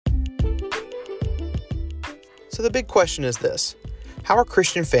So the big question is this: how are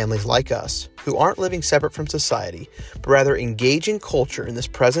Christian families like us, who aren't living separate from society, but rather engaging culture in this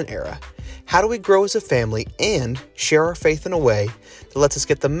present era, how do we grow as a family and share our faith in a way that lets us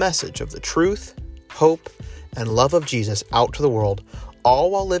get the message of the truth, hope, and love of Jesus out to the world,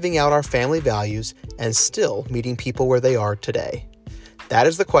 all while living out our family values and still meeting people where they are today? That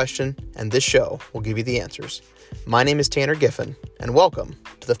is the question, and this show will give you the answers. My name is Tanner Giffen, and welcome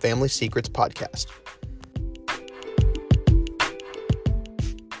to the Family Secrets Podcast.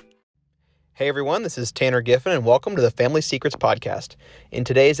 Hey everyone, this is Tanner Giffen, and welcome to the Family Secrets Podcast. In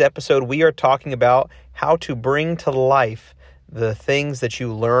today's episode, we are talking about how to bring to life the things that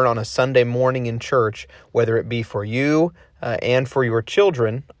you learn on a Sunday morning in church, whether it be for you and for your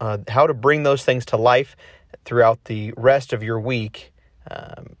children, how to bring those things to life throughout the rest of your week,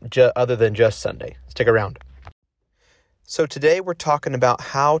 other than just Sunday. Stick around. So today we're talking about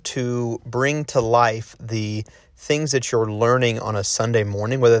how to bring to life the things that you're learning on a Sunday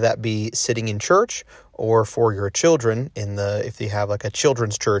morning, whether that be sitting in church or for your children if you have like a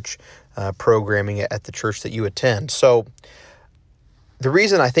children's church programming at the church that you attend. So the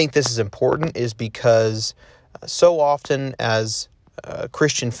reason I think this is important is because so often as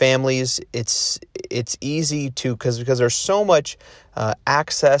Christian families, it's easy to, because there's so much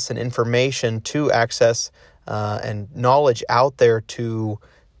access and information to access and knowledge out there to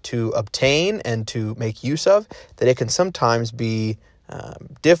obtain and to make use of, that it can sometimes be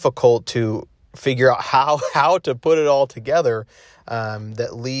difficult to figure out how to put it all together,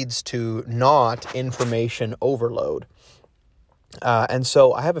 that leads to not information overload. And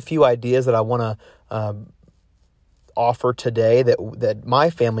so I have a few ideas that I want to offer today that my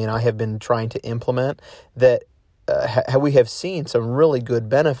family and I have been trying to implement, that we have seen some really good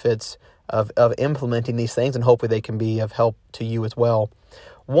benefits of implementing these things, and hopefully they can be of help to you as well.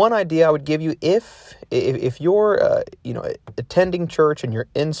 One idea I would give you, if you're attending church and you're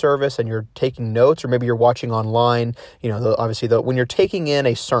in service and you're taking notes, or maybe you're watching online, when you're taking in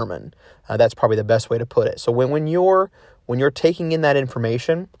a sermon, that's probably the best way to put it. So when you're taking in that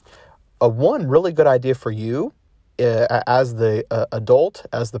information, one really good idea for you as the adult,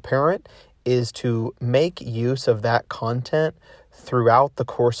 as the parent, is to make use of that content throughout the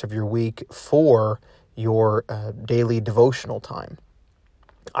course of your week for your daily devotional time.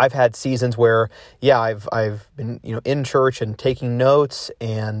 I've had seasons where, I've been in church and taking notes,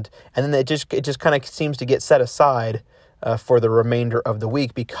 and then it just kind of seems to get set aside for the remainder of the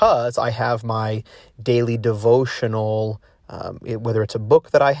week, because I have my daily devotional, whether it's a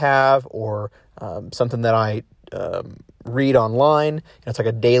book that I have or something that I read online. It's like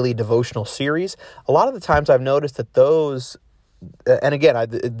a daily devotional series. A lot of the times I've noticed that those, and again,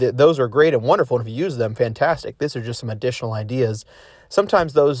 those are great and wonderful, and if you use them, fantastic. These are just some additional ideas.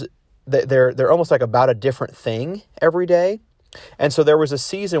 Sometimes those, they're almost like about a different thing every day. And so there was a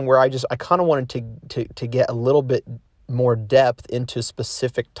season where I kind of wanted to get a little bit more depth into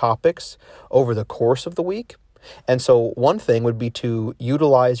specific topics over the course of the week. And so one thing would be to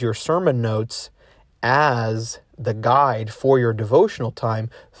utilize your sermon notes as the guide for your devotional time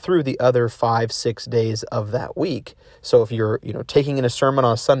through the other 5-6 days of that week. So if you're taking in a sermon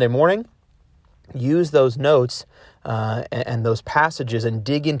on a Sunday morning, use those notes and those passages and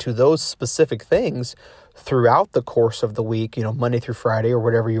dig into those specific things throughout the course of the week, Monday through Friday, or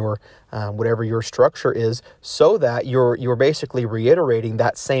whatever your structure is, so that you're basically reiterating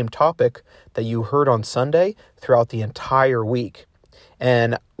that same topic that you heard on Sunday throughout the entire week.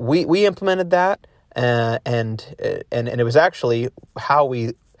 And we implemented that, and it was actually how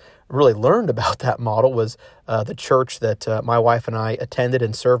we really learned about that model was the church that my wife and I attended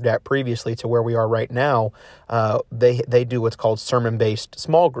and served at previously to where we are right now. They do what's called sermon-based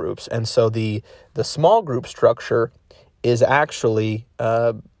small groups. And so the small group structure is actually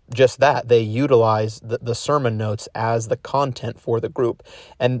just that. They utilize the sermon notes as the content for the group.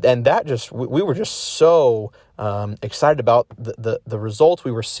 And that we were just so excited about the results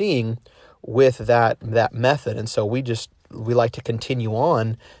we were seeing with that method. And so we like to continue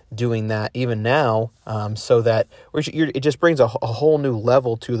on doing that even now, so that it just brings a whole new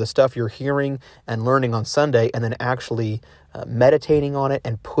level to the stuff you're hearing and learning on Sunday, and then actually meditating on it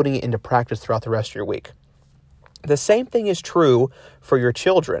and putting it into practice throughout the rest of your week. The same thing is true for your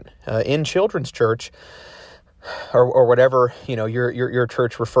children. In children's church, or whatever your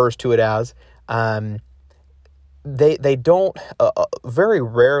church refers to it as, they don't very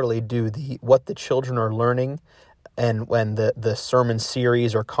rarely do what the children are learning and when the sermon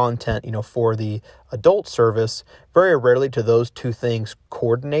series or content, for the adult service, very rarely do those two things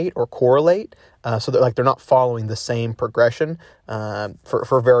coordinate or correlate. So they're not following the same progression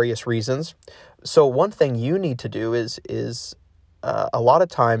for various reasons. So one thing you need to do is a lot of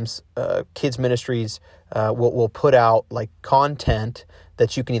times kids ministries will put out like content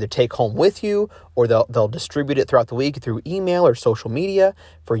that you can either take home with you, or they'll distribute it throughout the week through email or social media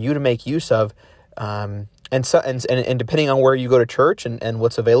for you to make use of. And depending on where you go to church and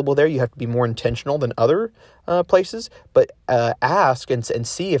what's available there, you have to be more intentional than other places. But ask and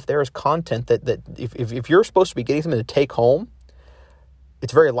see if there is content that if you're supposed to be getting something to take home,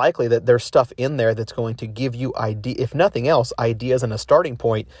 it's very likely that there's stuff in there that's going to give you if nothing else, ideas and a starting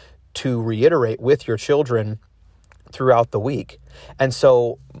point to reiterate with your children throughout the week. And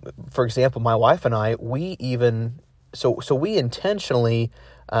so, for example, my wife and I, we intentionally,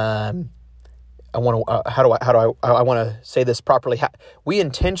 I want to say this properly. We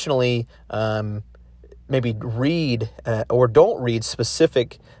intentionally maybe read or don't read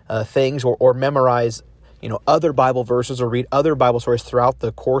specific things or memorize other Bible verses or read other Bible stories throughout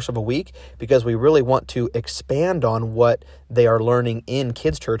the course of a week, because we really want to expand on what they are learning in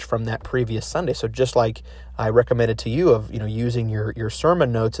kids' church from that previous Sunday. So just like I recommended to you of, using your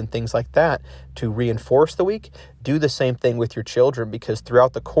sermon notes and things like that to reinforce the week, do the same thing with your children, because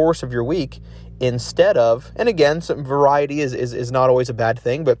throughout the course of your week, instead of, and again, some variety is not always a bad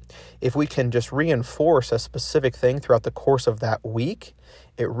thing, but if we can just reinforce a specific thing throughout the course of that week,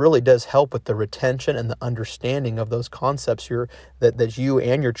 it really does help with the retention and the understanding of those concepts that you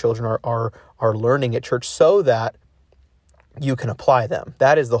and your children are learning at church, so that you can apply them.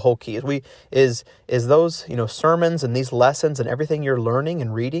 That is the whole key. Is those sermons and these lessons and everything you're learning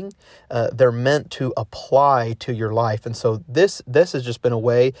and reading, they're meant to apply to your life. And so this has just been a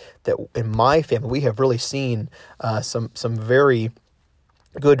way that in my family we have really seen some very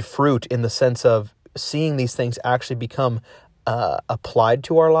good fruit, in the sense of seeing these things actually become applied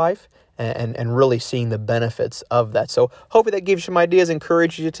to our life, and really seeing the benefits of that. So hopefully that gives you some ideas,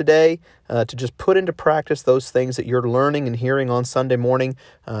 encourages you today to just put into practice those things that you're learning and hearing on Sunday morning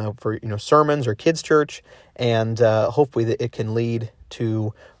for sermons or kids' church, and hopefully that it can lead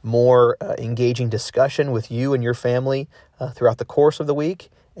to more engaging discussion with you and your family throughout the course of the week,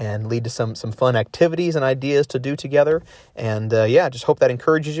 and lead to some fun activities and ideas to do together. And just hope that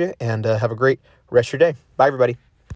encourages you, and have a great rest of your day. Bye, everybody.